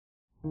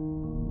Good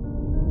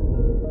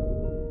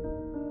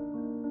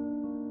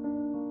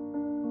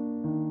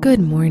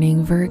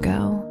morning,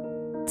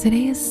 Virgo.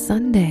 Today is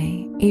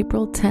Sunday,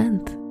 April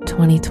 10th,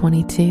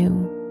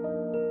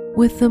 2022.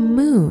 With the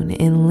moon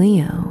in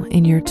Leo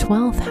in your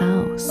 12th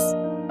house,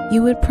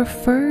 you would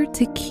prefer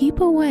to keep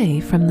away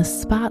from the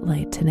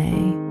spotlight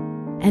today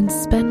and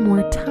spend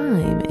more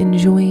time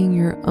enjoying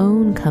your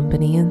own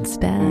company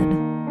instead.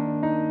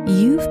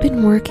 You've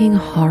been working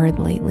hard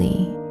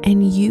lately,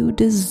 and you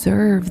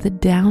deserve the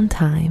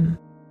downtime.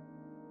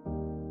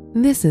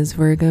 This is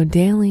Virgo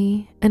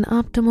Daily, an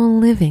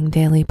optimal living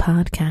daily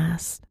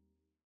podcast.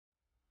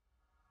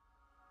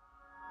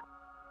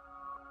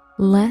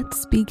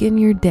 Let's begin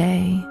your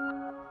day.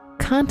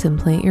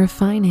 Contemplate your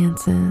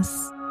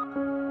finances.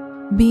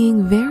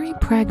 Being very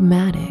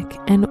pragmatic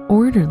and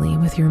orderly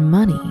with your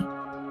money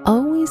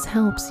always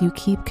helps you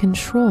keep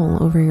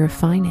control over your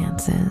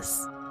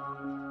finances.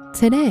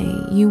 Today,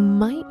 you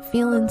might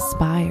feel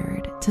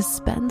inspired to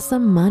spend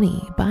some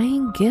money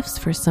buying gifts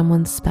for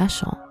someone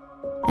special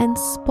and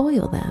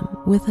spoil them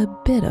with a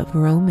bit of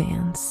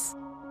romance.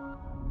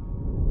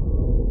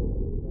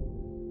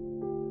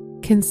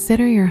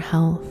 Consider your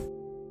health.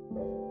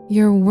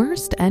 Your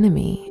worst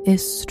enemy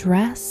is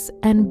stress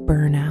and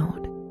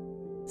burnout.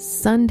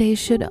 Sunday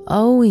should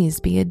always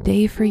be a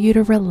day for you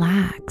to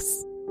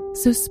relax,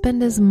 so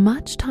spend as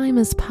much time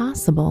as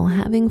possible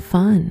having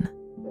fun.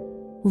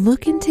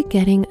 Look into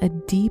getting a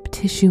deep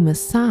tissue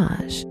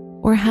massage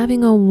or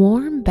having a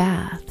warm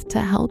bath to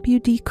help you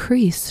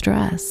decrease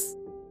stress.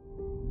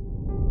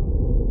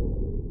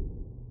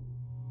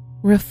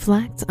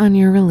 Reflect on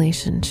your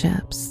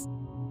relationships.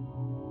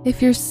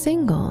 If you're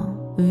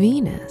single,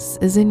 Venus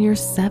is in your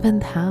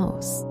 7th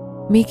house,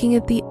 making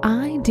it the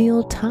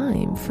ideal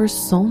time for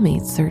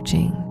soulmate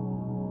searching.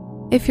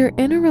 If you're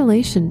in a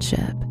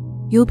relationship,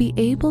 you'll be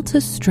able to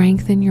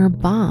strengthen your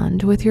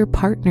bond with your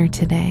partner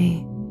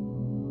today.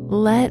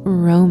 Let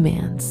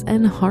romance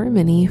and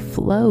harmony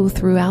flow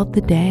throughout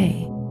the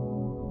day.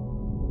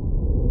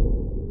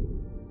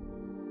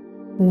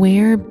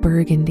 Wear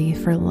burgundy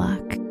for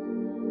luck.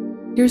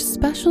 Your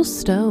special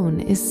stone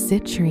is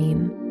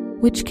citrine,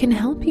 which can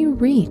help you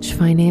reach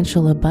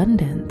financial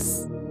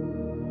abundance.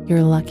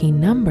 Your lucky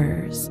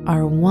numbers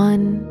are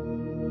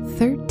 1,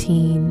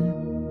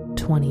 13,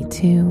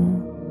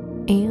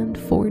 22, and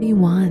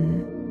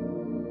 41.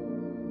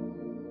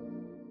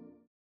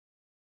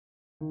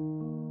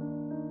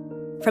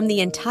 From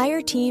the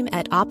entire team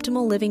at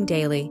Optimal Living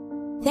Daily,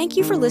 thank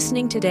you for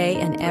listening today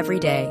and every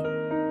day.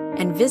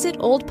 And visit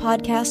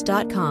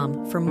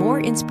oldpodcast.com for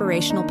more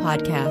inspirational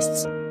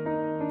podcasts.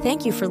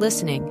 Thank you for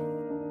listening.